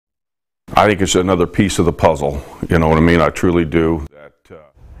I think it's another piece of the puzzle. You know what I mean? I truly do.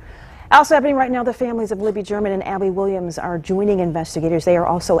 Also happening right now, the families of Libby German and Abby Williams are joining investigators. They are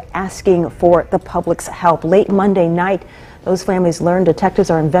also asking for the public's help. Late Monday night, those families learned detectives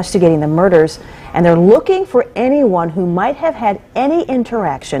are investigating the murders, and they're looking for anyone who might have had any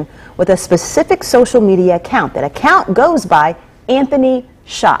interaction with a specific social media account. That account goes by Anthony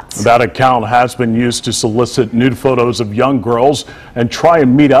Shots. That account has been used to solicit nude photos of young girls and try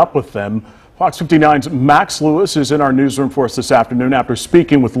and meet up with them. Fox 59's Max Lewis is in our newsroom for us this afternoon after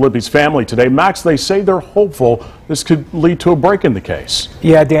speaking with Libby's family today. Max, they say they're hopeful this could lead to a break in the case.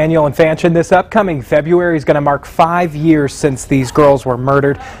 Yeah, Daniel and Fanchon, this upcoming February is going to mark 5 years since these girls were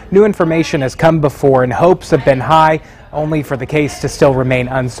murdered. New information has come before and hopes have been high, only for the case to still remain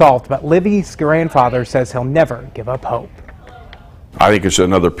unsolved. But Libby's grandfather says he'll never give up hope. I think it's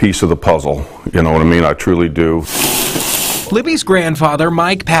another piece of the puzzle. You know what I mean? I truly do. Libby's grandfather,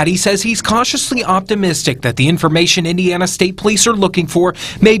 Mike Patty, says he's cautiously optimistic that the information Indiana State Police are looking for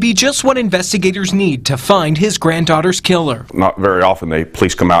may be just what investigators need to find his granddaughter's killer. Not very often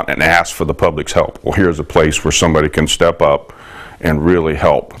police come out and ask for the public's help. Well, here's a place where somebody can step up and really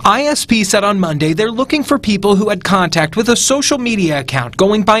help. ISP said on Monday they're looking for people who had contact with a social media account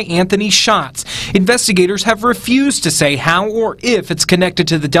going by Anthony Shots. Investigators have refused to say how or if it's connected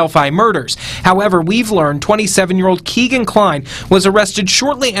to the Delphi murders. However, we've learned 27-year-old Keegan Klein was arrested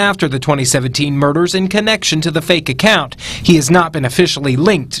shortly after the 2017 murders in connection to the fake account. He has not been officially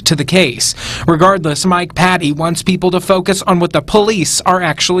linked to the case. Regardless, Mike Patty wants people to focus on what the police are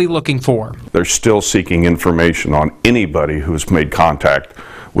actually looking for. They're still seeking information on anybody who's made contact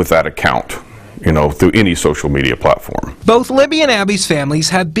with that account, you know, through any social media platform. Both Libby and Abby's families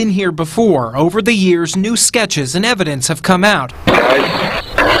have been here before. Over the years, new sketches and evidence have come out,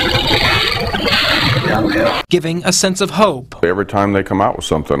 giving a sense of hope. Every time they come out with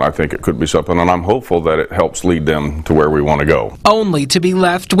something, I think it could be something, and I'm hopeful that it helps lead them to where we want to go. Only to be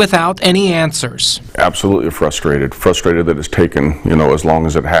left without any answers. Absolutely frustrated that it's taken, you know, as long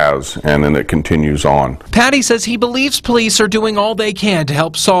as it has, and then it continues on. Patty says he believes police are doing all they can to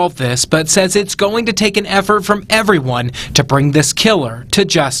help solve this, but says it's going to take an effort from everyone to bring this killer to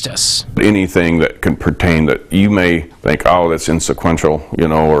justice. Anything that can pertain that you may think, oh, that's insequential, you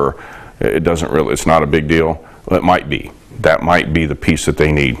know, or it doesn't really, it's not a big deal. Well, it might be. That might be the piece that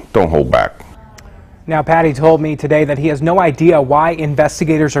they need. Don't hold back. Now, Patty told me today that he has no idea why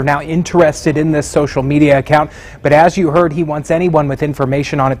investigators are now interested in this social media account, but as you heard, he wants anyone with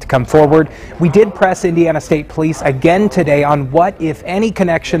information on it to come forward. We did press Indiana State Police again today on what, if any,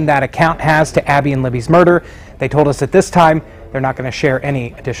 connection that account has to Abby and Libby's murder. They told us at this time they're not going to share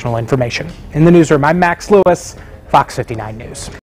any additional information. In the newsroom, I'm Max Lewis, Fox 59 News.